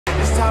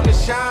time to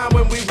shine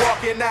when we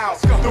walking out.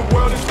 The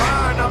world is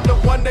mine, I'm the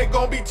one they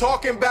gon' be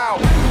talking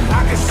about.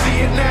 I can see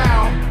it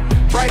now,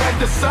 bright as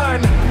the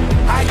sun.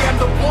 I am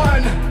the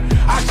one,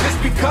 I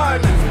just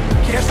begun.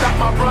 Can't stop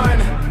my run,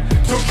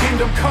 till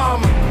kingdom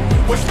come.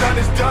 What's done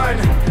is done,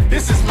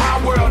 this is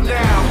my world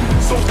now.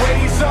 So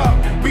raise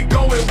up, we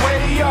going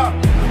way up.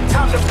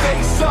 Time to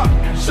face up,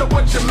 show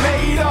what you're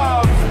made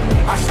of.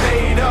 I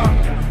stayed up,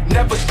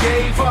 never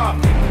gave up,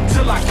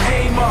 till I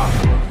came up.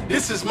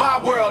 This is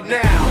my world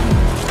now.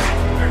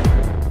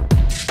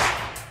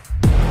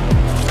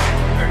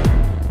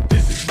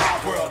 This is my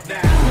world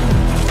now.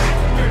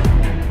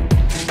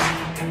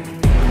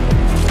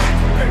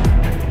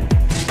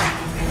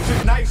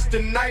 Tonight's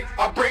the night,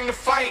 I bring the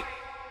fight.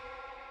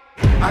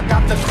 I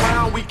got the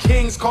crown, we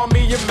kings, call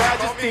me your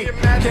majesty.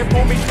 Can't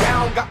pull me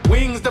down, got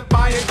wings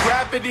defying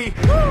gravity.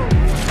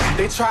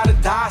 They try to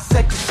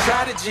dissect the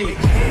strategy.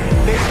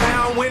 They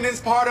found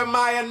winning's part of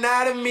my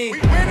anatomy.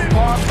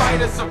 Part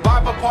fighter,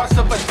 survivor, parts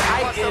of a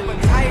titan.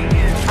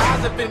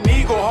 Eyes of an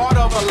eagle, heart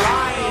of a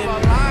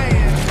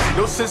lion.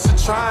 No sense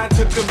of trying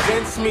to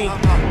convince me.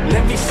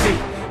 Let me see,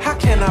 how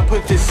can I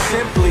put this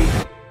simply?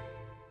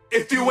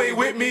 If you ain't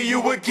with me,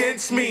 you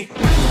against me.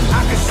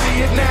 I can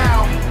see it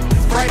now,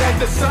 bright as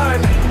the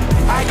sun.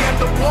 I am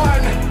the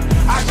one,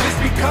 I just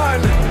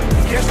begun.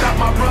 Can't stop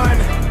my run,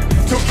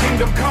 till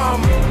kingdom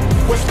come.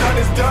 What's done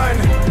is done,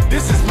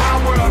 this is my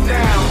world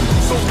now.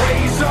 So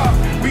raise up,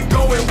 we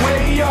going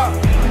way up.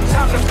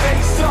 Time to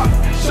face up,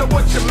 show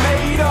what you're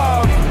made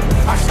of.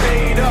 I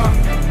stayed up,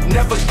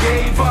 never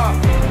gave up,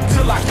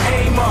 till I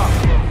came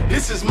up.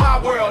 This is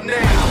my world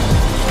now.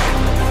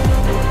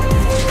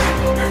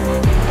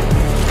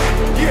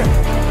 Yeah,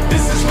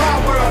 this is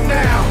my world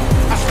now.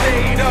 I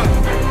stayed up,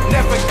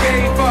 never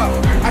gave up.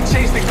 I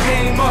changed the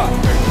game up.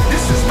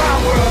 This is my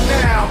world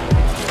now.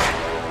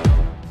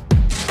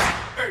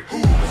 Hey,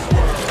 whose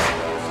world?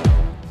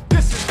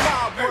 This is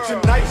my world.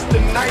 Tonight's the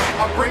night,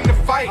 I bring the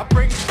fight. I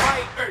bring the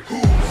fight. Hey,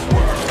 whose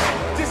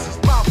world? This is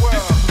my world.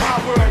 This is my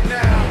world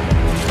now.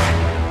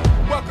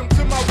 Welcome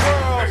to my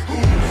world. Hey,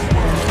 whose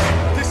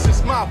world? This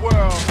is my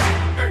world.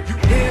 Hey, you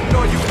in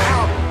or you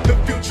out? The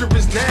future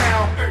is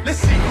now. Let's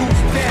see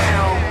who's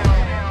down.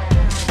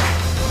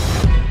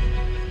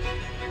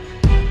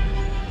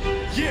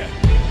 Yeah.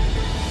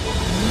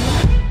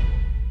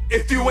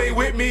 If you ain't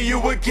with me,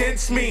 you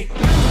against me.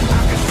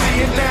 I can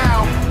see it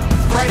now,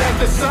 bright as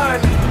the sun.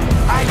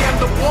 I am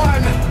the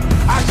one,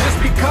 I just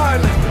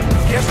begun.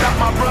 Can't stop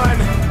my run,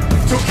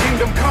 till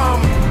kingdom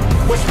come.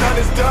 What's done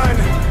is done.